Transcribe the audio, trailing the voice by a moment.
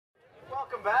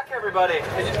Welcome back, everybody.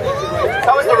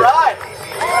 How was the ride?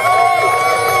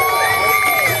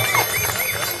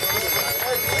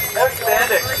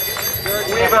 Outstanding.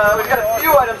 We've got a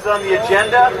few items on the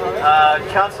agenda.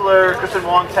 Councillor Kristyn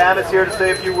Wong-Tam is here to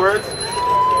say a few words. We've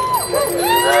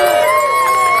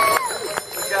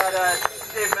got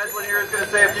Dave Meslin here who's going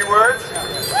to say a few words.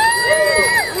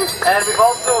 And we've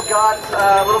also got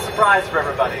a little surprise for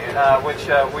everybody, which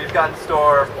we've got in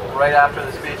store right after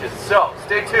the speeches. So,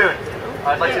 stay tuned.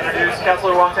 I'd like to introduce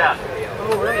Councillor Wong-Tam.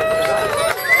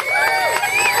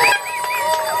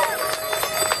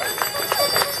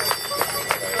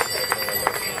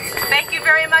 Thank you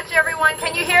very much, everyone.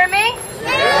 Can you hear me?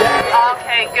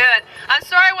 Okay, good. I'm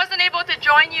sorry I wasn't able to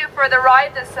join you for the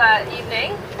ride this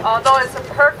evening, although it's a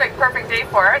perfect day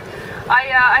for it.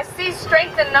 I see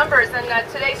strength in numbers, and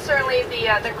today certainly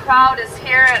the crowd is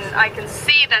here, and I can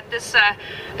see that this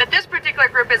particular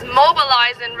group is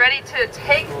mobilized and ready to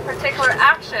take particular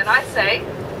action. I say,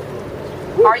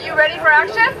 are you ready for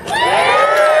action?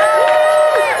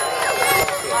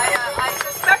 I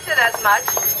suspected as much.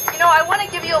 You know, I want to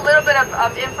give you a little bit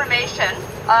of information.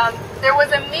 There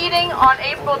was a meeting on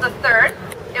April the 3rd.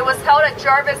 It was held at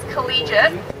Jarvis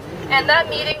Collegiate. And that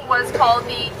meeting was called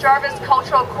the Jarvis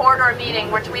Cultural Corridor meeting,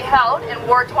 which we held in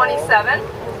Ward 27.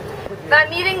 That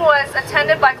meeting was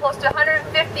attended by close to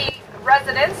 150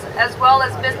 residents, as well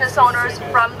as business owners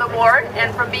from the ward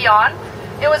and from beyond.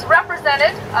 It was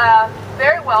represented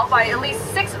very well by at least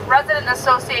 6 resident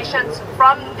associations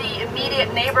from the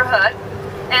immediate neighborhood,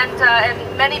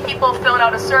 and many people filled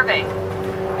out a survey.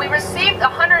 We received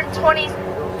 120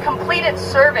 completed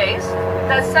surveys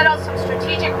that set out some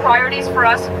strategic priorities for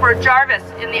us for Jarvis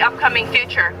in the upcoming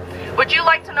future. Would you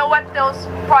like to know what those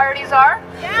priorities are?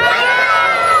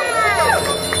 Yeah!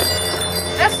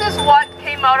 This is what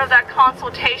came out of that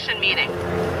consultation meeting.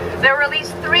 There were at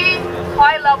least 3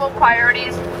 high-level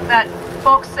priorities that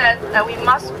folks said that we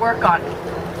must work on.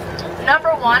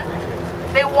 Number 1,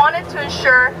 they wanted to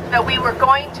ensure that we were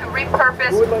going to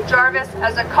repurpose Jarvis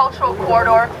as a cultural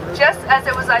corridor, just as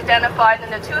it was identified in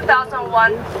the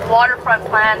 2001 waterfront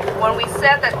plan, when we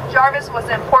said that Jarvis was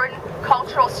an important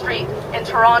cultural street in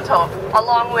Toronto,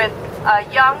 along with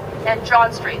Yonge and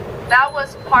John Street. That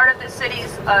was part of the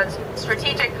city's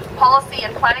strategic policy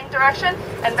and planning direction,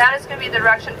 and that is going to be the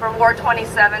direction for Ward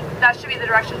 27. That should be the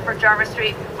direction for Jarvis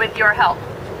Street with your help.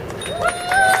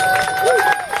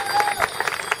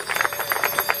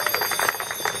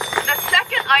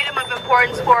 Item of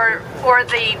importance for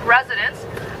the residents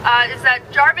is that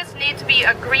Jarvis needs to be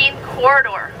a green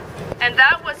corridor, and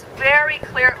that was very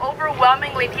clear.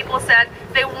 Overwhelmingly, people said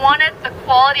they wanted the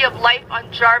quality of life on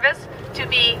Jarvis to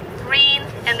be green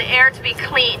and the air to be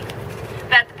clean,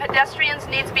 that the pedestrians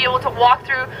need to be able to walk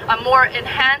through a more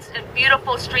enhanced and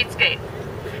beautiful streetscape,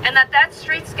 and that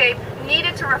streetscape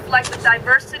needed to reflect the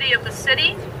diversity of the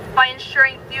city by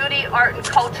ensuring beauty, art, and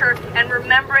culture, and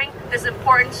remembering this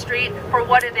important street for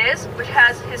what it is, which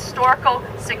has historical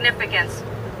significance.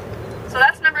 So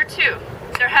that's number 2.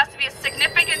 There has to be a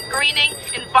significant greening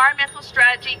environmental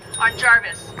strategy on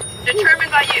Jarvis, determined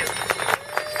by you.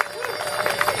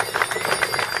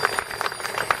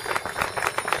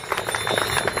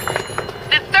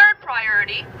 The third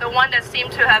priority, the one that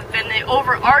seemed to have been the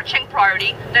overarching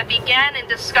priority that began in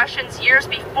discussions years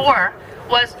before,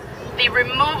 was the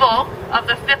removal of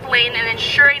the 5th lane and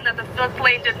ensuring that the 5th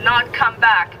lane did not come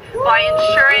back by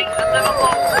ensuring a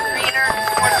livable, greener,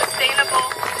 more sustainable,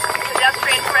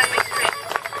 pedestrian-friendly street.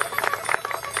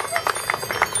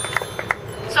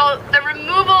 So the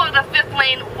removal of the 5th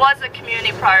lane was a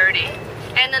community priority.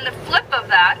 And then the flip of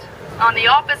that, on the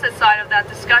opposite side of that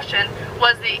discussion,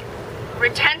 was the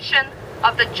retention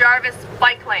of the Jarvis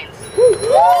bike lanes.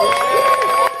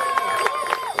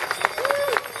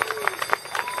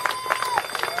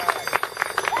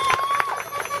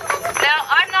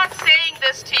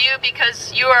 To you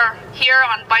because you are here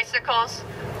on bicycles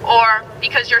or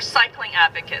because you're cycling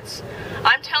advocates.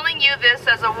 I'm telling you this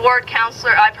as a ward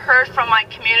councillor. I've heard from my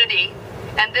community,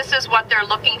 and this is what they're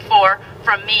looking for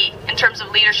from me in terms of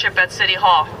leadership at City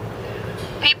Hall.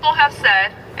 People have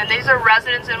said, and these are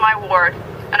residents in my ward,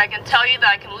 and I can tell you that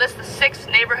I can list the 6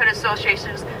 neighborhood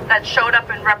associations that showed up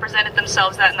and represented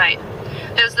themselves that night.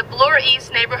 There's the Bloor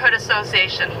East Neighborhood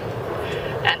Association,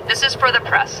 and this is for the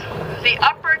press. The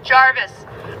Upper Jarvis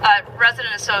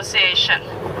Resident Association,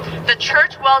 the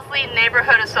Church Wellesley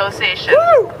Neighborhood Association,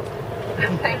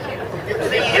 thank you,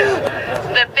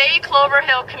 the Bay Clover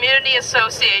Hill Community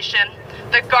Association,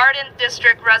 the Garden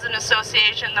District Resident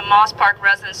Association, the Moss Park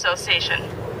Resident Association.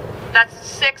 That's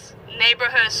 6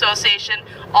 neighborhood association,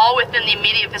 all within the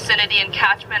immediate vicinity and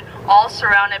catchment, all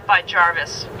surrounded by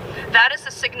Jarvis. That is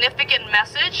a significant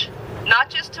message, not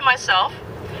just to myself,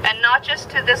 and not just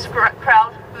to this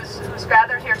crowd who's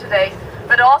gathered here today,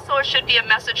 but also it should be a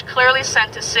message clearly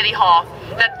sent to City Hall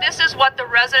that this is what the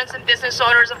residents and business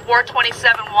owners of Ward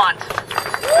 27 want.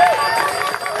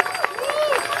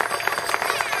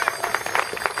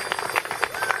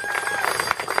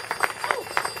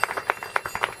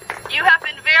 You have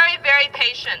been very, very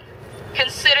patient,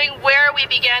 considering where we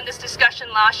began this discussion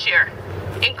last year.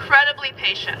 Incredibly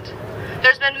patient.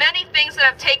 There's been many things that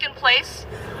have taken place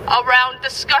around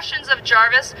discussions of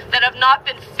Jarvis that have not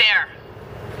been fair.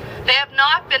 They have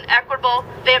not been equitable.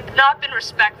 They have not been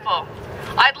respectful.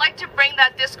 I'd like to bring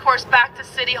that discourse back to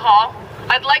City Hall.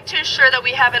 I'd like to ensure that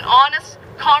we have an honest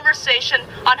conversation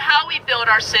on how we build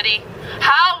our city,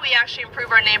 how we actually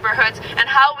improve our neighborhoods, and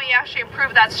how we actually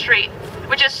improve that street,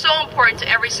 which is so important to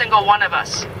every single one of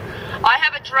us. I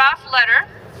have a draft letter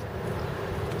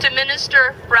to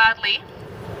Minister Bradley,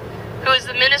 who is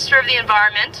the Minister of the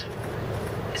Environment,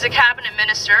 is a cabinet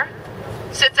minister,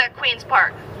 sits at Queen's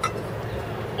Park.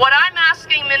 What I'm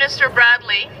asking Minister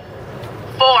Bradley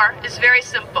for is very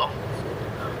simple.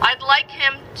 I'd like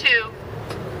him to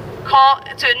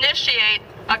initiate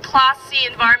a Class C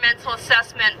environmental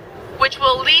assessment, which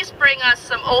will at least bring us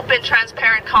some open,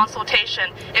 transparent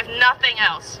consultation, if nothing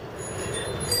else.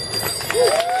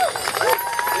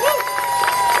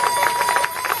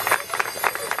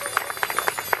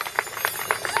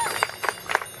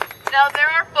 Now, there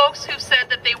are folks who've said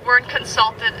that they weren't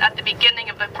consulted at the beginning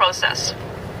of the process.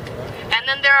 And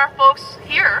then there are folks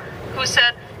here who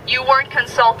said you weren't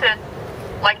consulted,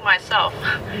 like myself,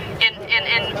 in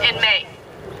May.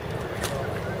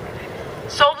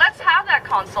 So let's have that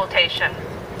consultation.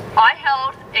 I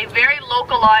held a very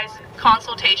localized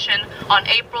consultation on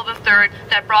April the 3rd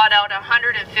that brought out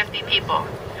 150 people.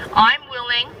 I'm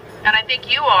willing, and I think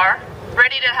you are,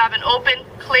 ready to have an open,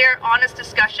 clear, honest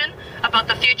discussion about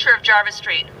the future of Jarvis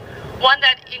Street. One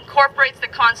that incorporates the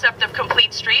concept of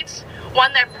complete streets,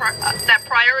 one that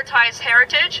prioritizes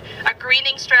heritage, a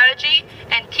greening strategy,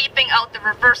 and keeping out the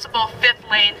reversible 5th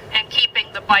lane and keeping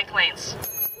the bike lanes.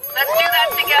 Let's do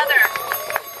that together.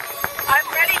 I'm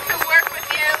ready to work with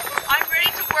you. I'm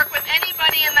ready to work with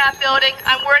anybody in that building.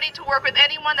 I'm ready to work with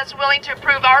anyone that's willing to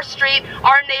improve our street,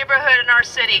 our neighborhood, and our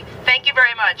city. Thank you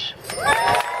very much.